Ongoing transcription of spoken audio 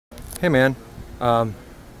Hey man,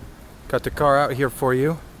 got the car out here for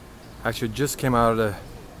you. Actually just came out of the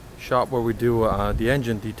shop where we do the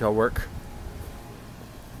engine detail work.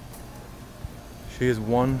 She is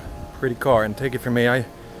one pretty car, and take it from me,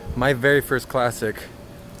 my very first classic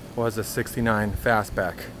was a 69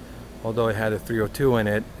 fastback. Although it had a 302 in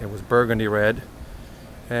it, it was burgundy red,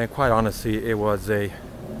 and quite honestly it was a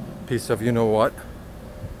piece of you know what.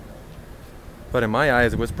 But in my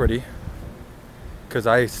eyes it was pretty, because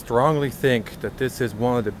I strongly think that this is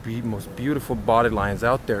one of the most beautiful body lines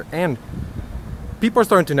out there, and people are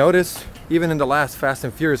starting to notice, even in the last Fast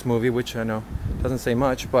and Furious movie, which I know doesn't say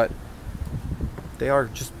much, but they are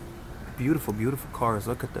just beautiful, beautiful cars.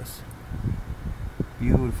 Look at this.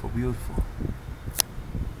 Beautiful, beautiful.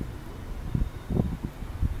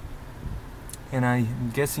 And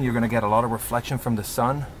I'm guessing you're gonna get a lot of reflection from the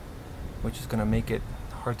sun, which is gonna make it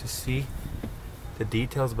hard to see the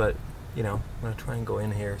details, but you know, I'm gonna try and go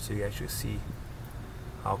in here so you actually see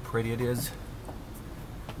how pretty it is.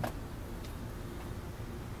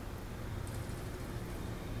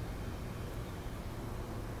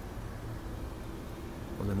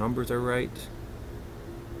 Well, the numbers are right.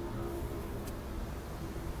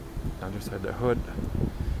 Underside the hood,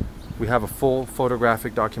 we have a full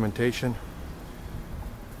photographic documentation.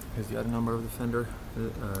 Here's the other number of the fender.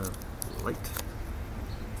 Light.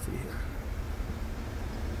 Let's see here.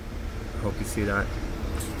 I hope you see that.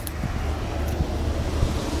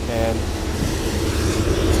 And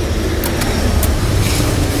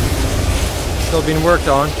still being worked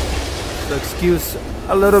on, so excuse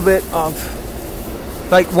a little bit of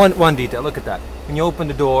like one detail. Look at that. When you open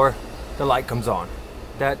the door, the light comes on.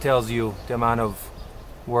 That tells you the amount of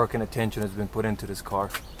work and attention has been put into this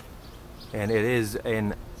car. And it is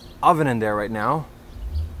an oven in there right now,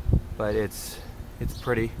 but it's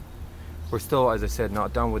pretty. We're still, as I said,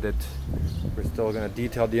 not done with it. We're still going to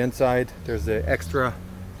detail the inside. There's the extra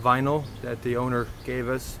vinyl that the owner gave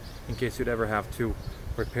us in case you'd ever have to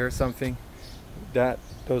repair something. Those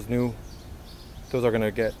are going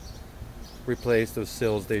to get replaced. Those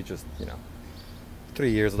sills, they just, you know, 3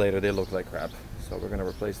 years later they look like crap. So we're going to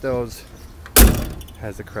replace those.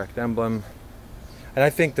 Has the correct emblem. And I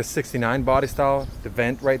think the 69 body style, the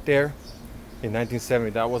vent right there, in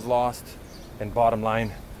 1970, that was lost. And bottom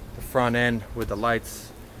line, the front end with the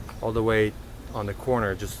lights all the way on the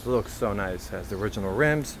corner just looks so nice. Has the original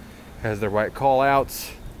rims, has the right call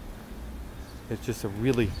outs. It's just a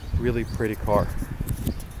really, really pretty car.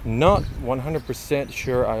 Not 100%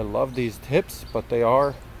 sure I love these tips, but they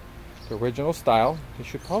are the original style. They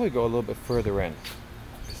should probably go a little bit further in,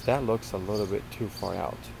 because that looks a little bit too far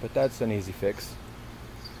out, but that's an easy fix.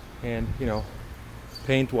 And you know,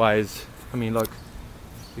 paint wise, I mean, look,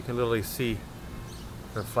 you can literally see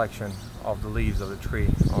the reflection of the leaves of the tree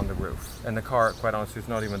on the roof, and the car, quite honestly, is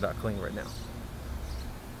not even that clean right now.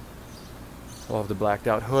 Love the blacked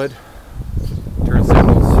out hood. Turn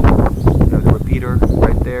signals, you have the repeater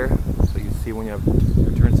right there, so you see when you have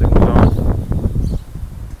your turn signals on.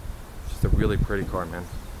 Just a really pretty car, man.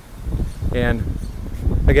 And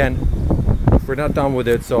again, we're not done with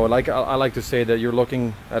it, so I like to say that you're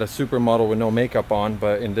looking at a supermodel with no makeup on,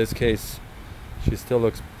 but in this case she still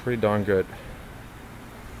looks pretty darn good.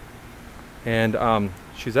 And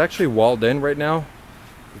she's actually walled in right now.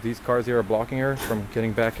 These cars here are blocking her from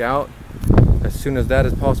getting back out. As soon as that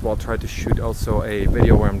is possible, I'll try to shoot also a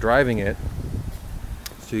video where I'm driving it,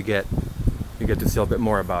 so you get to see a bit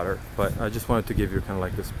more about her. But I just wanted to give you kind of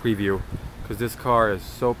like this preview, because this car is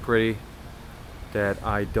so pretty that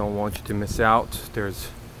I don't want you to miss out.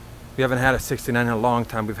 We haven't had a 69 in a long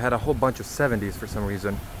time. We've had a whole bunch of 70s for some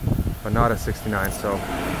reason, but not a 69. So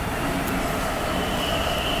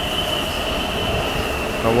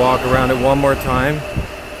I'll walk around it one more time.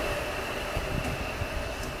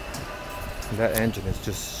 And that engine is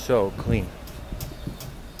just so clean.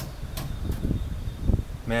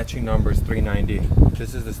 Matching numbers 390.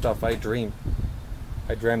 This is the stuff I dreamt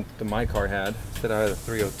that my car had. Instead I had a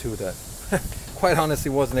 302 that quite honestly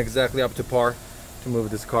wasn't exactly up to par to move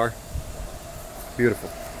this car. Beautiful.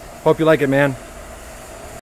 Hope you like it, man.